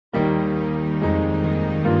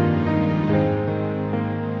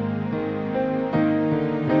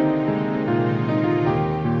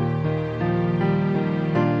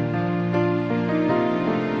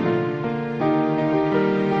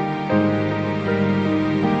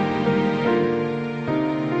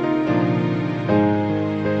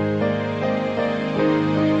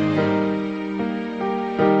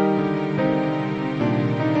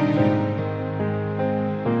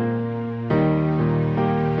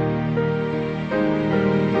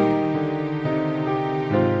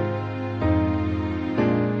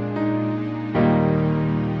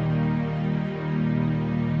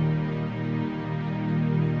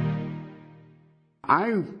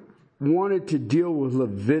I wanted to deal with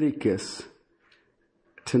Leviticus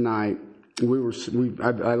tonight. I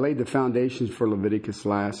laid the foundations for Leviticus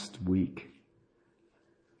last week.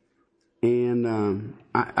 And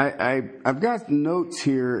I've got notes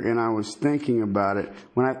here, and I was thinking about it.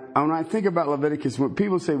 When I think about Leviticus, when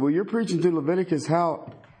people say, well, you're preaching through Leviticus,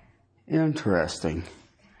 how interesting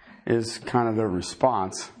is kind of their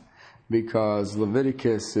response, because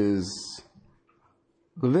Leviticus is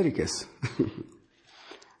Leviticus.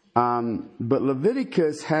 But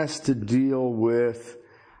Leviticus has to deal with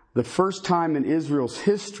the first time in Israel's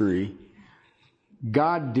history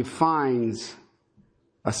God defines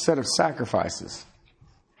a set of sacrifices.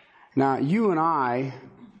 Now, you and I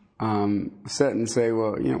sit and say,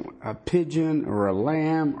 well, a pigeon or a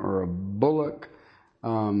lamb or a bullock,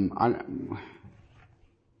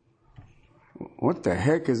 what the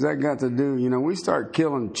heck has that got to do? We start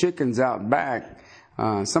killing chickens out back,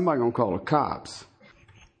 somebody gonna call the cops.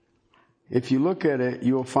 If you look at it,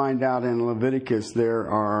 you'll find out in Leviticus there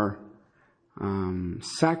are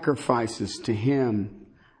sacrifices to him.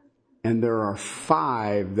 And there are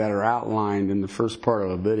 5 that are outlined in the first part of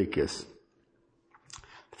Leviticus.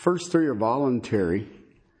 The first 3 are voluntary,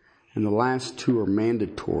 and the last 2 are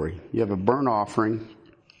mandatory. You have a burnt offering,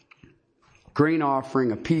 grain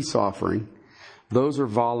offering, a peace offering. Those are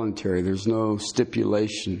voluntary. There's no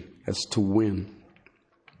stipulation as to when.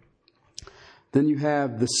 Then you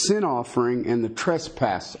have the sin offering and the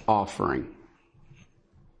trespass offering.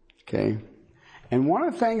 Okay? And one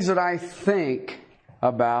of the things that I think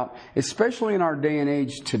about, especially in our day and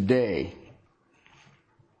age today,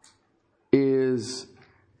 is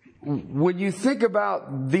when you think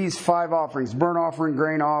about these 5 offerings, burnt offering,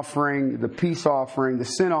 grain offering, the peace offering, the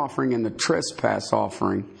sin offering, and the trespass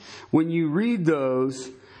offering, when you read those,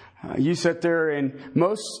 you sit there, and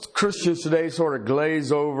most Christians today sort of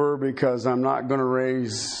glaze over, because I'm not going to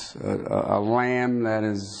raise a lamb that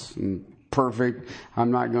is perfect.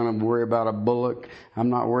 I'm not going to worry about a bullock. I'm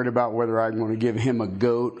not worried about whether I'm going to give him a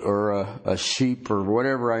goat or a sheep or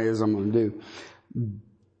whatever it is I'm going to do.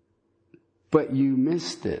 But you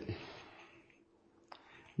missed it,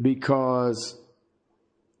 because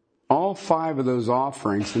all 5 of those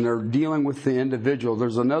offerings, and they're dealing with the individual.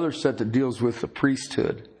 There's another set that deals with the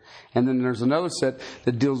priesthood, and then there's another set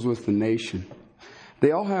that deals with the nation.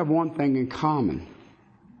 They all have one thing in common.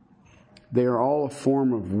 They are all a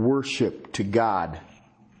form of worship to God.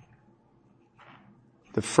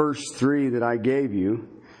 The first 3 that I gave you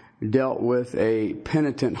dealt with a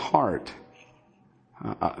penitent heart.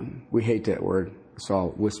 We hate that word, so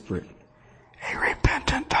I'll whisper it. A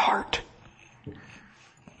repentant heart.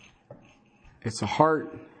 It's a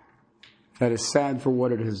heart that is sad for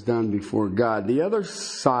what it has done before God. The other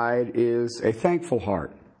side is a thankful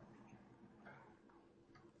heart.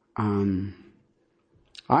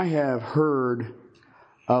 I have heard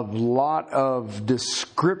a lot of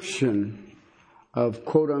description of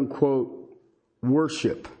quote-unquote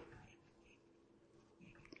worship.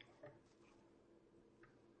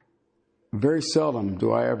 Very seldom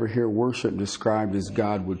do I ever hear worship described as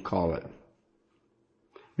God would call it.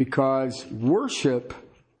 Because worship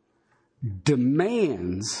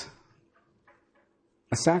demands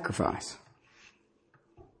a sacrifice.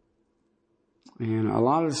 And a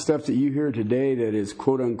lot of the stuff that you hear today that is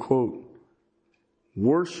quote-unquote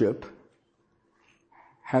worship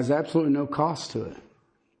has absolutely no cost to it.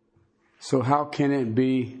 So how can it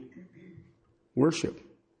be worship?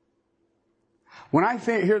 When I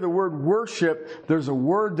hear the word worship, there's a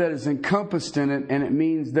word that is encompassed in it, and it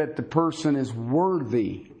means that the person is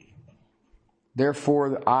worthy.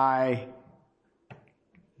 Therefore, I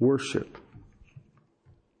worship.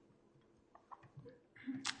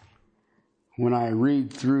 When I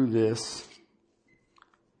read through this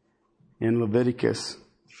in Leviticus,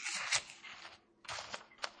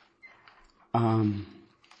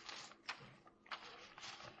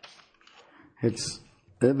 it's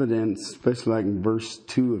evident, especially like in verse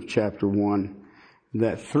 2 of chapter 1,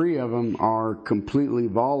 that 3 of them are completely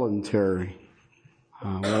voluntary.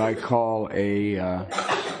 What I call a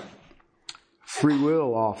free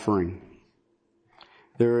will offering.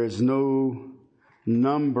 There is no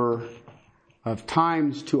number of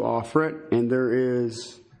times to offer it, and there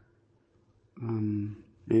is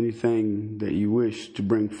anything that you wish to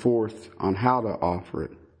bring forth on how to offer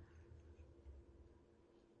it.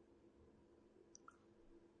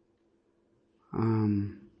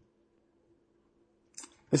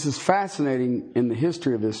 This is fascinating in the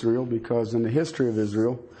history of Israel, because in the history of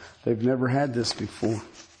Israel, they've never had this before.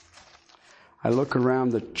 I look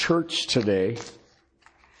around the church today,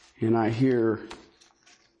 and I hear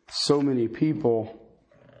so many people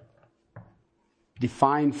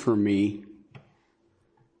defined for me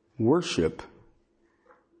worship.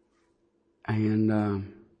 And,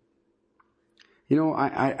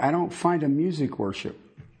 I don't find a music worship.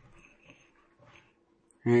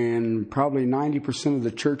 And probably 90% of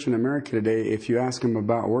the church in America today, if you ask them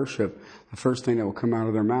about worship, the first thing that will come out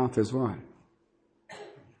of their mouth is what?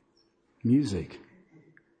 Music.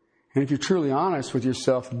 And if you're truly honest with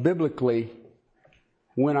yourself, biblically,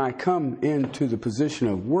 when I come into the position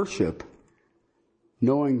of worship,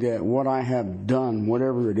 knowing that what I have done,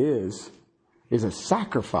 whatever it is a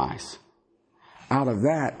sacrifice, out of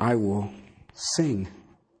that I will sing.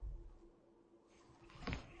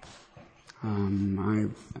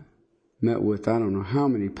 I've met with I don't know how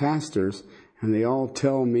many pastors, and they all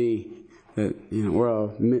tell me that,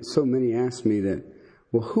 so many ask me that,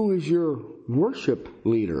 well, who is your worship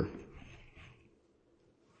leader?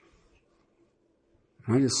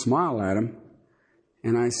 I just smile at them,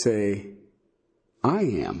 and I say, I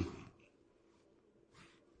am.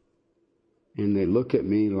 And they look at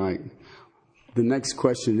me like, the next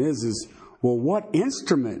question is, well, what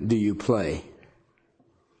instrument do you play?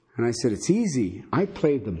 And I said, it's easy. I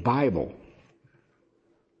play the Bible.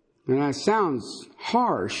 And that sounds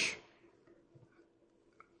harsh.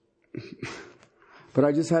 But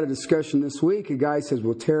I just had a discussion this week. A guy says,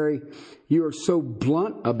 well, Terry, you are so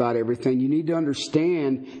blunt about everything. You need to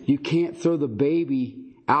understand you can't throw the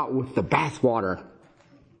baby out with the bathwater.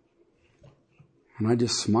 And I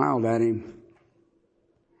just smiled at him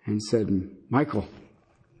and said, Michael,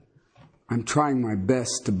 I'm trying my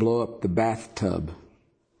best to blow up the bathtub.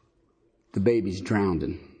 The baby's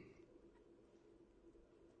drowning.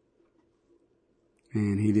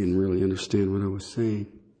 And he didn't really understand what I was saying.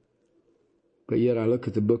 But yet I look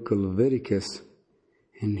at the book of Leviticus,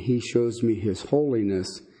 and he shows me his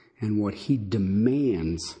holiness and what he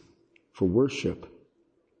demands for worship.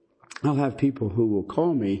 I'll have people who will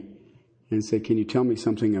call me and say, can you tell me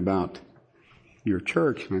something about your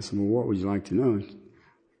church? And I said, well, what would you like to know?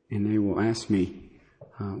 And they will ask me,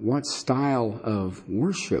 what style of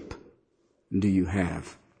worship do you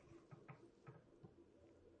have?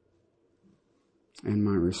 And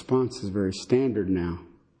my response is very standard now.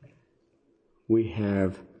 We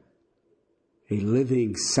have a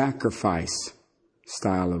living sacrifice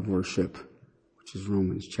style of worship, which is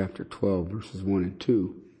Romans chapter 12, verses 1 and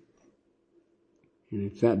 2. And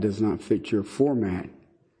if that does not fit your format,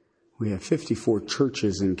 we have 54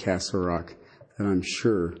 churches in Castle Rock that I'm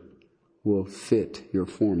sure will fit your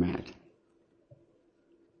format.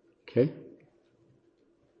 Okay?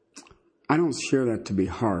 I don't share that to be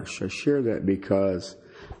harsh. I share that because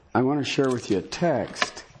I want to share with you a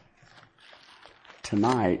text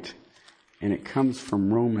tonight, and it comes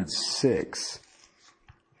from Romans 6.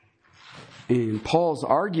 And Paul's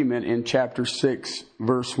argument in chapter 6,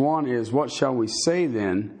 verse 1 is, what shall we say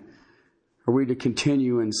then? Are we to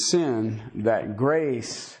continue in sin that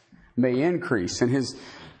grace may increase? And his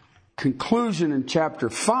conclusion in chapter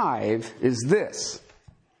 5 is this: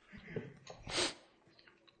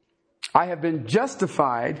 I have been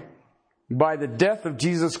justified by the death of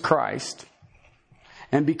Jesus Christ,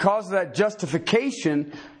 and because of that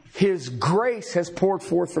justification, His grace has poured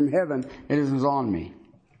forth from heaven and is on me.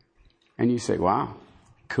 And you say, wow,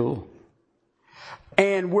 cool.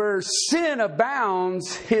 And where sin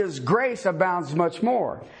abounds, His grace abounds much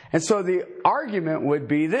more. And so the argument would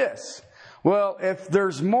be this: well, if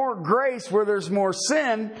there's more grace where there's more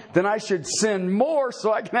sin, then I should sin more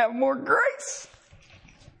so I can have more grace.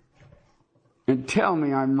 And tell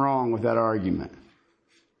me I'm wrong with that argument.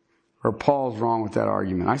 Or Paul's wrong with that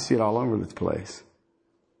argument. I see it all over the place.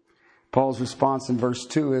 Paul's response in verse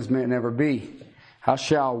 2 is, may it never be. How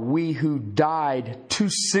shall we who died to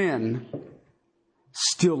sin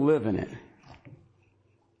still live in it?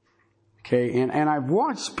 Okay, and I've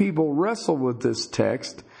watched people wrestle with this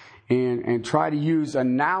text and try to use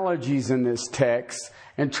analogies in this text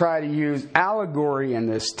and try to use allegory in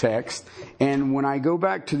this text. And when I go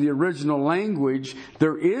back to the original language,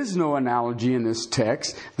 there is no analogy in this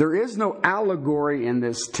text. There is no allegory in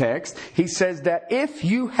this text. He says that if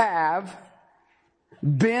you have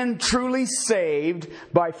been truly saved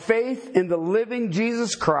by faith in the living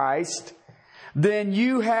Jesus Christ, then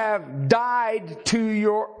you have died to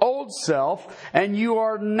your old self and you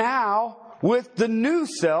are now with the new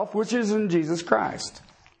self, which is in Jesus Christ.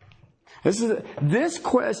 This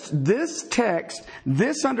text,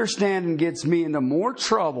 this understanding gets me into more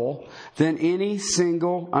trouble than any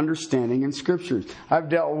single understanding in Scriptures. I've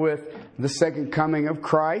dealt with the second coming of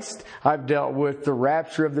Christ. I've dealt with the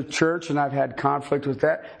rapture of the church, and I've had conflict with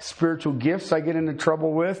that. Spiritual gifts I get into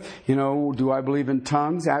trouble with. Do I believe in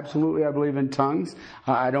tongues? Absolutely, I believe in tongues.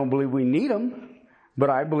 I don't believe we need them. But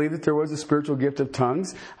I believe that there was a spiritual gift of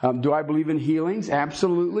tongues. Do I believe in healings?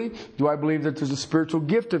 Absolutely. Do I believe that there's a spiritual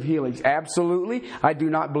gift of healings? Absolutely. I do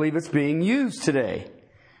not believe it's being used today.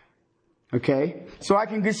 Okay? So I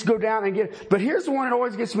can just go down and get... But here's the one that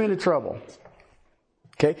always gets me into trouble.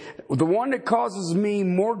 Okay? The one that causes me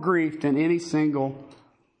more grief than any single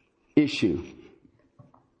issue.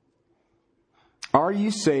 Are you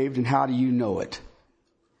saved, and how do you know it?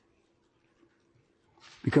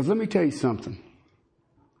 Because let me tell you something.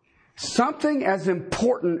 Something as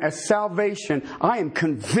important as salvation, I am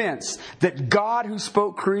convinced that God who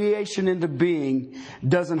spoke creation into being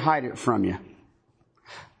doesn't hide it from you.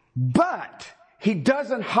 But He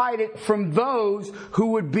doesn't hide it from those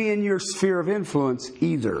who would be in your sphere of influence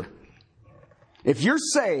either. If you're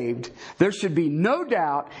saved, there should be no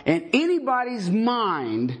doubt in anybody's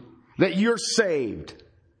mind that you're saved.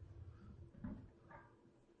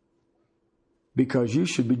 Because you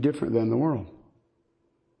should be different than the world.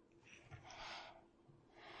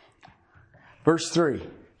 Verse 3.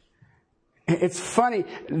 It's funny.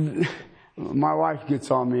 My wife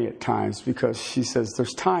gets on me at times because she says,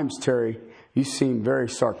 there's times, Terry, you seem very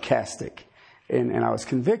sarcastic. And I was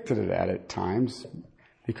convicted of that at times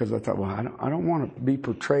because I thought, well, I don't want to be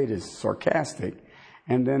portrayed as sarcastic.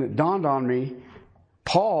 And then it dawned on me,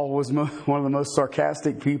 Paul was one of the most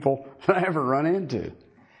sarcastic people I ever run into.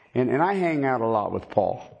 And I hang out a lot with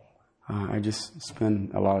Paul. I just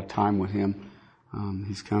spend a lot of time with him.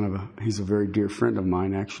 He's a very dear friend of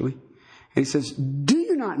mine, actually. And he says, do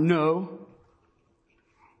you not know?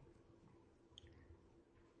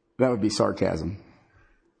 That would be sarcasm.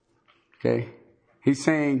 Okay? He's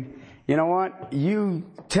saying, you know what? You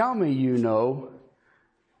tell me you know.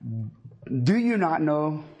 Do you not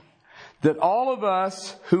know that all of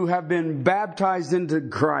us who have been baptized into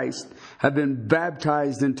Christ have been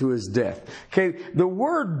baptized into His death? Okay, the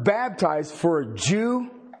word baptized for a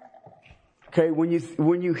Jew, okay, when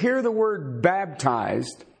you hear the word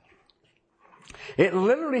baptized, it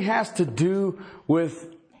literally has to do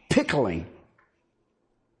with pickling.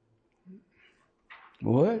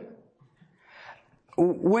 What?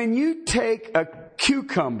 When you take a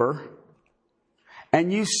cucumber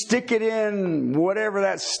and you stick it in whatever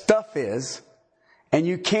that stuff is, and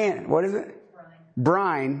you can't, what is it?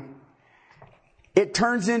 Brine. It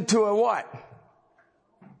turns into a what?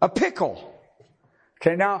 A pickle.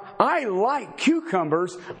 Okay, now, I like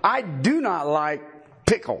cucumbers. I do not like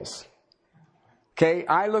pickles. Okay,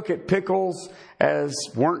 I look at pickles as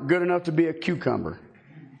weren't good enough to be a cucumber.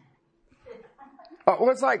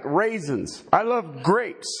 It's like raisins. I love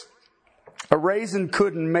grapes. A raisin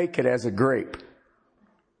couldn't make it as a grape.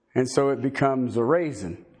 And so it becomes a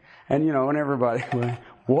raisin. And and everybody,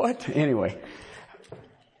 what? Anyway.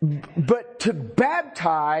 But to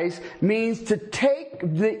baptize means to take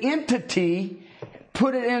the entity,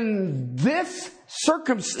 put it in this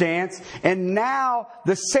circumstance, and now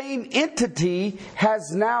the same entity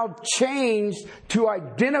has now changed to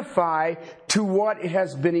identify to what it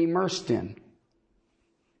has been immersed in.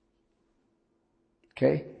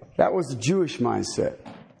 Okay? That was the Jewish mindset.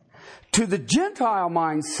 To the Gentile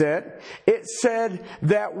mindset, it said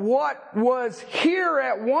that what was here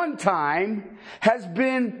at one time has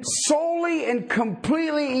been solely and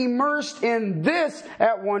completely immersed in this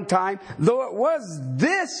at one time. Though it was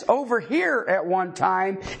this over here at one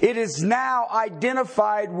time, it is now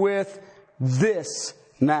identified with this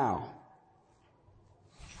now.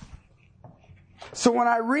 So when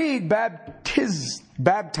I read baptized,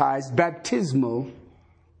 baptismo,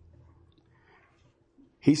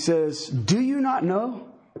 he says, do you not know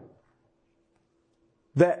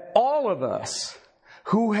that all of us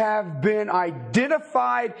who have been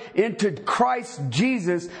identified into Christ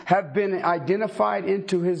Jesus have been identified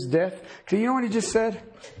into His death? Do you know what he just said?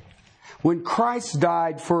 When Christ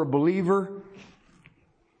died for a believer,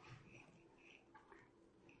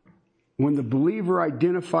 when the believer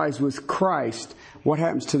identifies with Christ, what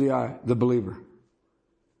happens to the believer?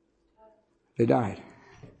 They died.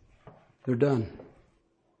 They're done.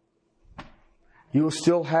 You will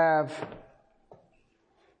still have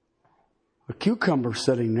a cucumber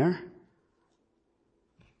sitting there,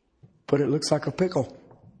 but it looks like a pickle.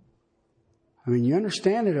 I mean, you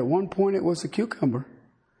understand it. At one point it was a cucumber,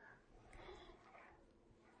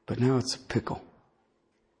 but now it's a pickle.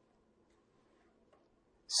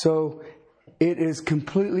 So it is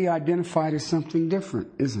completely identified as something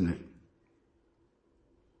different, isn't it?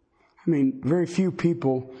 I mean, very few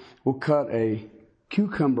people will cut a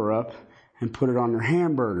cucumber up and put it on their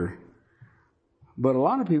hamburger. But a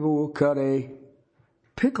lot of people will cut a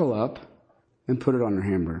pickle up and put it on their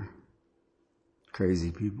hamburger. Crazy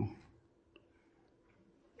people.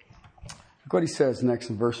 Look what he says next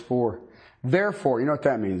in verse 4. Therefore, you know what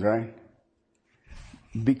that means, right?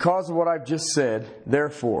 Because of what I've just said,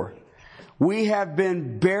 therefore, we have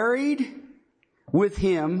been buried with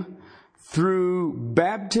him through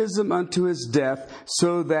baptism unto his death,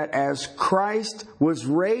 so that as Christ was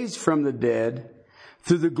raised from the dead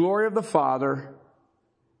through the glory of the Father,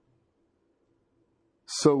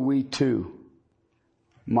 so we too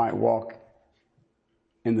might walk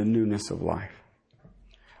in the newness of life.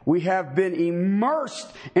 We have been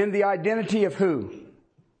immersed in the identity of who?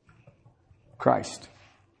 Christ.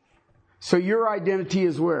 So your identity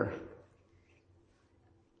is where?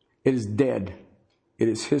 It is dead. It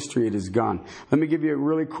is history. It is gone. Let me give you a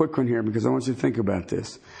really quick one here because I want you to think about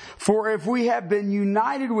this. For if we have been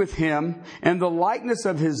united with him in the likeness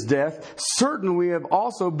of his death, certainly we have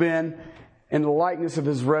also been in the likeness of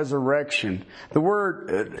his resurrection. The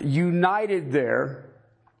word united there,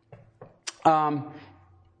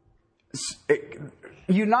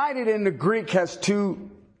 united in the Greek has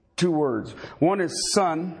two words. One is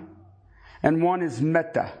son and one is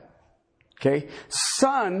meta. Okay?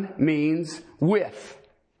 Son means with.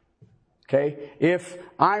 Okay? If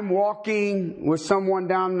I'm walking with someone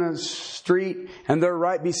down the street and they're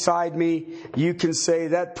right beside me, you can say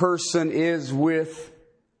that person is with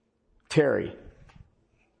Terry.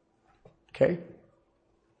 Okay?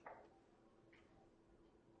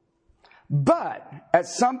 But at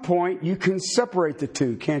some point you can separate the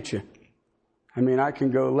two, can't you? I mean, I can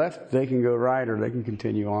go left, they can go right, or they can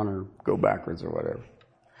continue on or go backwards or whatever.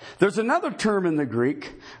 There's another term in the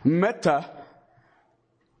Greek, meta,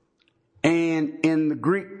 and in the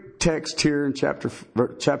Greek text here in chapter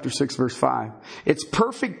 6, verse 5, it's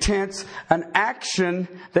perfect tense, an action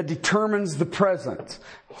that determines the present.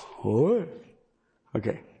 What?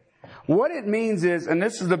 Okay. What it means is, and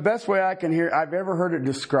this is the best way I've ever heard it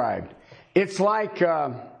described. It's like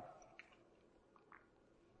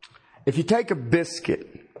if you take a biscuit,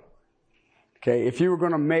 okay, if you were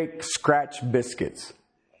going to make scratch biscuits,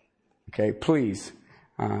 okay, please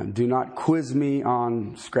do not quiz me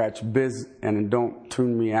on scratch biz and don't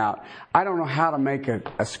tune me out. I don't know how to make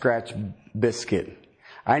a scratch biscuit.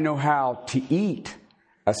 I know how to eat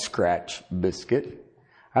a scratch biscuit.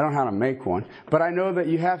 I don't know how to make one, but I know that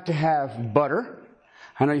you have to have butter.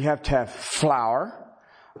 I know you have to have flour,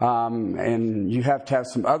 and you have to have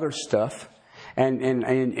some other stuff.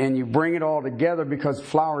 And you bring it all together because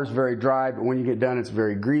flour is very dry, but when you get done, it's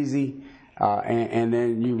very greasy. And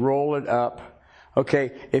then you roll it up.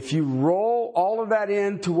 Okay, if you roll all of that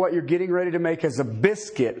into what you're getting ready to make as a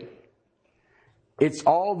biscuit, it's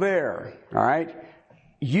all there. All right?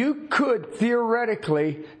 You could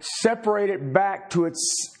theoretically separate it back to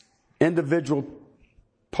its individual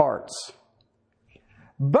parts.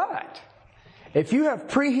 But if you have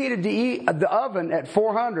preheated the oven at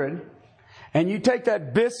 400, and you take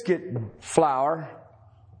that biscuit flour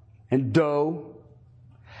and dough,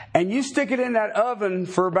 and you stick it in that oven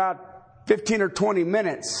for about 15 or 20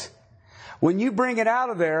 minutes, when you bring it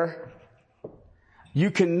out of there,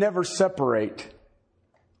 you can never separate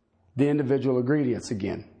the individual ingredients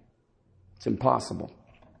again. It's impossible.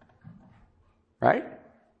 Right?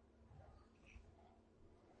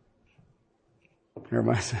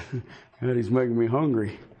 Everybody said, God, he's making me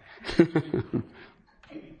hungry.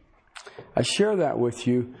 I share that with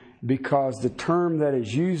you because the term that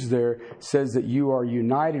is used there says that you are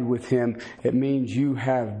united with him. It means you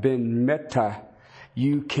have been meta.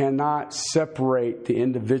 You cannot separate the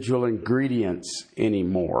individual ingredients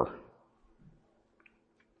anymore.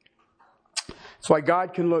 That's why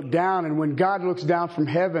God can look down, and when God looks down from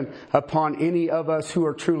heaven upon any of us who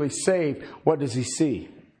are truly saved, what does he see?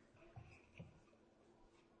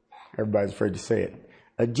 Everybody's afraid to say it.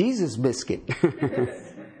 A Jesus biscuit.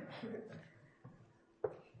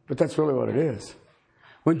 But that's really what it is.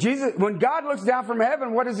 When God looks down from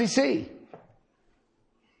heaven, what does he see?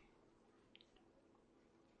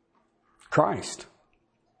 Christ.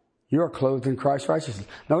 You are clothed in Christ's righteousness.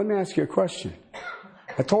 Now let me ask you a question.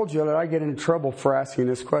 I told you that I get into trouble for asking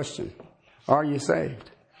this question. Are you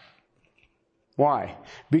saved? Why?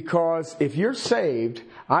 Because if you're saved,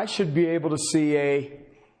 I should be able to see a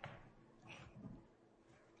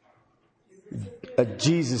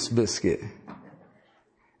Jesus biscuit.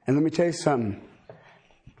 And let me tell you something.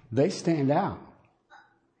 They stand out.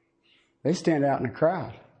 They stand out in the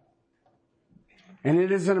crowd. And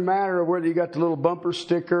it isn't a matter of whether you got the little bumper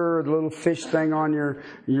sticker or the little fish thing on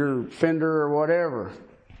your fender or whatever.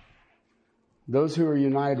 Those who are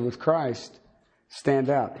united with Christ stand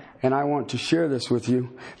out. And I want to share this with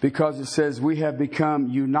you because it says we have become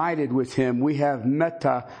united with him. We have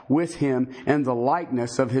meta with him in the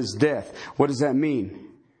likeness of his death. What does that mean?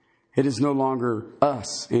 It is no longer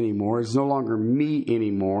us anymore. It's no longer me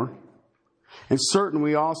anymore. And certain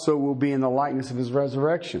we also will be in the likeness of His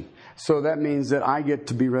resurrection. So that means that I get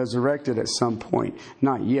to be resurrected at some point.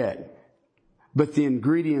 Not yet. But the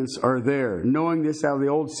ingredients are there. Knowing this, how the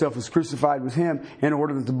old self is crucified with Him in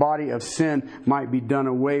order that the body of sin might be done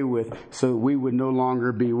away with, so that we would no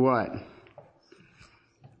longer be what?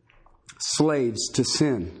 Slaves to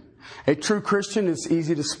sin. A true Christian is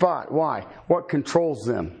easy to spot. Why? What controls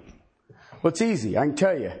them? Well, it's easy. I can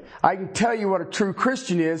tell you. I can tell you what a true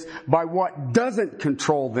Christian is by what doesn't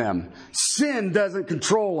control them. Sin doesn't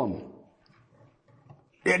control them.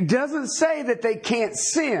 It doesn't say that they can't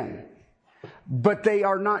sin, but they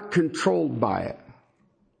are not controlled by it.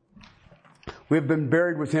 We have been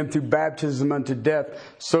buried with Him through baptism unto death,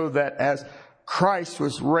 so that as Christ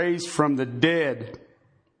was raised from the dead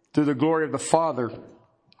through the glory of the Father,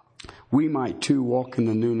 we might too walk in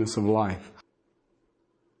the newness of life.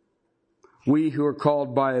 We who are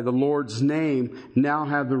called by the Lord's name now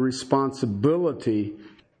have the responsibility.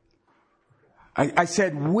 I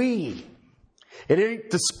said we. It ain't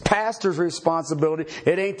the pastor's responsibility.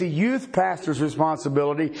 It ain't the youth pastor's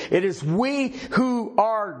responsibility. It is we who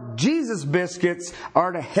are Jesus biscuits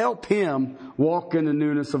are to help him walk in the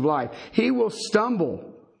newness of life. He will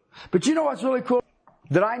stumble. But you know what's really cool?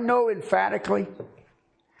 That I know emphatically?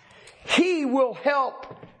 He will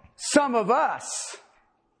help some of us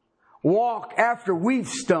walk after we've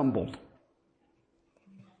stumbled.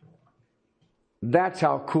 That's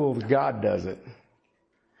how cool God does it.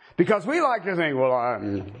 Because we like to think, well,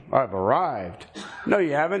 I've arrived. No,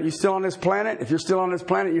 you haven't. You're still on this planet. If you're still on this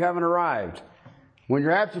planet, you haven't arrived. When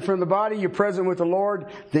you're absent from the body, you're present with the Lord,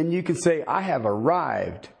 then you can say, I have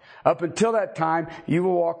arrived. Up until that time, you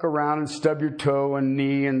will walk around and stub your toe and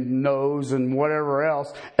knee and nose and whatever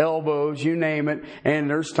else, elbows, you name it. And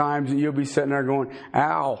there's times that you'll be sitting there going,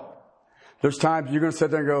 ow. There's times you're going to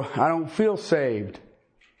sit there and go, I don't feel saved.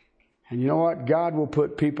 And you know what? God will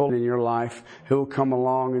put people in your life who will come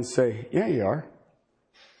along and say, yeah, you are.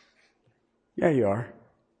 Yeah, you are.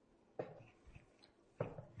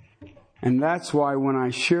 And that's why when I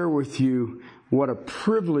share with you what a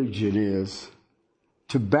privilege it is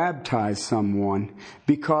to baptize someone,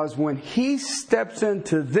 because when he steps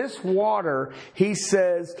into this water, he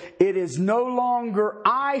says, it is no longer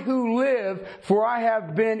I who live, for I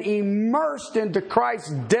have been immersed into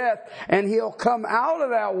Christ's death. And he'll come out of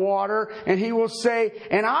that water and he will say,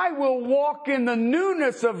 and I will walk in the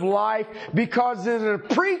newness of life, because it is a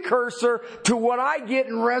precursor to what I get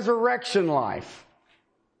in resurrection life.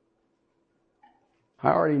 I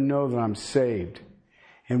already know that I'm saved.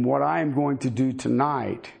 And what I am going to do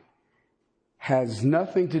tonight has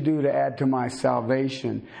nothing to do to add to my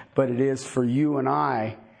salvation, but it is for you and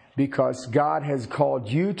I, because God has called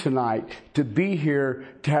you tonight to be here,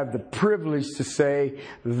 to have the privilege to say,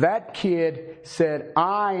 that kid said,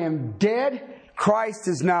 I am dead. Christ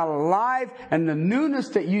is now alive, and the newness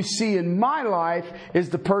that you see in my life is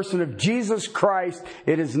the person of Jesus Christ.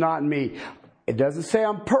 It is not me. It doesn't say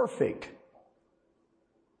I'm perfect.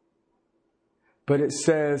 But it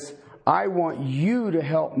says, I want you to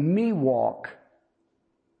help me walk.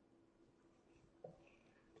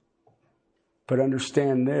 But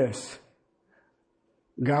understand this.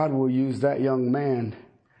 God will use that young man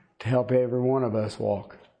to help every one of us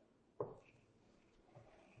walk.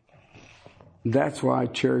 That's why I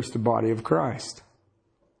cherish the body of Christ.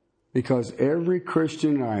 Because every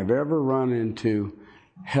Christian I've ever run into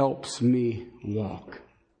helps me walk.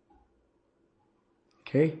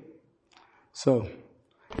 Okay? So,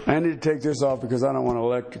 I need to take this off because I don't want to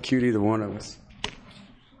electrocute either one of us.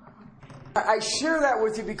 I share that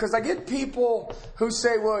with you because I get people who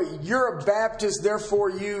say, well, you're a Baptist,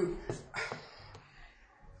 therefore you...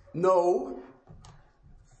 No.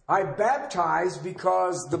 I baptize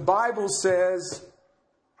because the Bible says,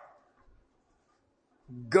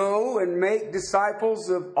 go and make disciples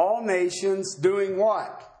of all nations, doing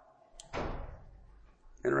what?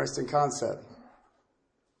 Interesting concept.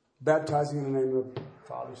 Baptizing in the name of the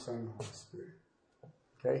Father, Son, and Holy Spirit.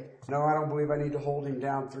 Okay? No, I don't believe I need to hold him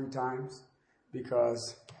down 3 times,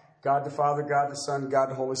 because God the Father, God the Son,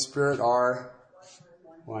 God the Holy Spirit are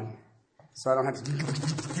one. So I don't have to...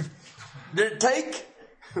 Did it take?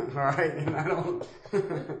 All right. And I don't...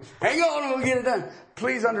 Hang on, we'll get it done.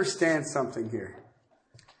 Please understand something here.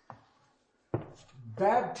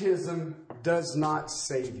 Baptism does not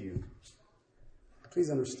save you.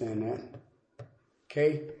 Please understand that.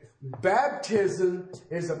 Okay? Baptism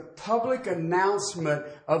is a public announcement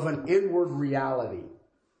of an inward reality.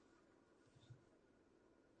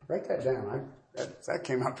 Write that down. That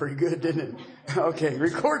came out pretty good, didn't it? Okay,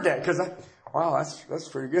 record that, because Wow, that's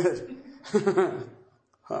pretty good.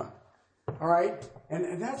 Huh. All right.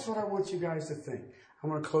 And that's what I want you guys to think. I'm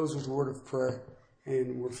going to close with a word of prayer,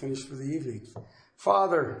 and we're finished for the evening.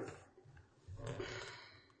 Father,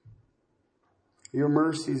 your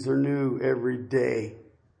mercies are new every day.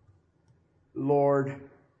 Lord,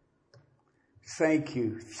 thank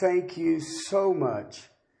you. Thank you so much.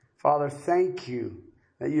 Father, thank you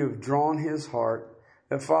that you have drawn his heart,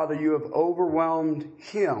 that, Father, you have overwhelmed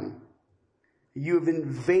him. You have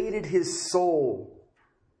invaded his soul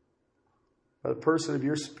by the person of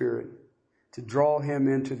your Spirit to draw him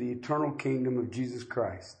into the eternal kingdom of Jesus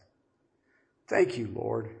Christ. Thank you,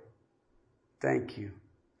 Lord. Thank you.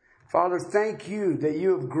 Father, thank you that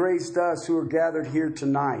you have graced us who are gathered here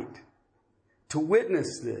tonight to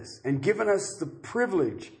witness this and given us the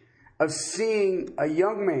privilege of seeing a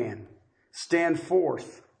young man stand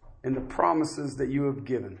forth in the promises that you have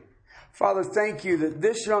given. Father, thank you that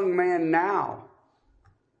this young man now,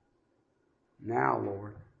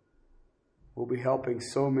 Lord, will be helping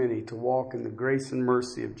so many to walk in the grace and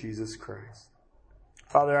mercy of Jesus Christ.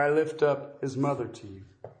 Father, I lift up his mother to you.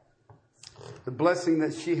 The blessing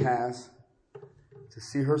that she has to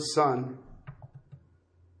see her son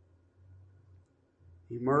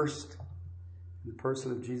immersed in the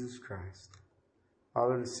person of Jesus Christ.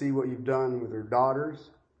 Father, to see what you've done with her daughters.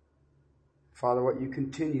 Father, what you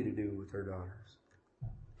continue to do with her daughters.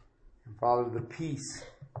 And Father, the peace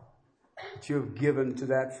that you have given to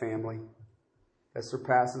that family that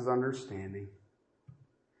surpasses understanding.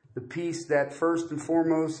 The peace that first and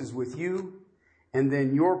foremost is with you, and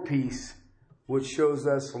then your peace, which shows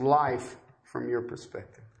us life from your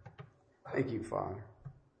perspective. Thank you, Father.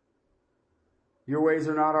 Your ways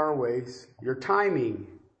are not our ways. Your timing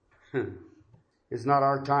is not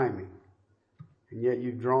our timing. And yet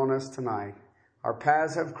you've drawn us tonight. Our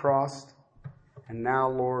paths have crossed. And now,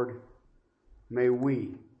 Lord, may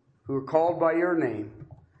we, who are called by your name,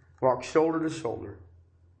 walk shoulder to shoulder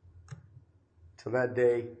till that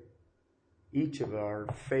day each of our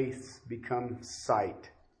faiths become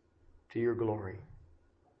sight to your glory.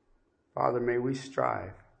 Father, may we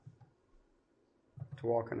strive to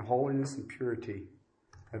walk in holiness and purity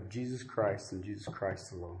of Jesus Christ and Jesus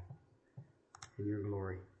Christ alone. In your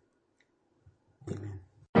glory. Amen.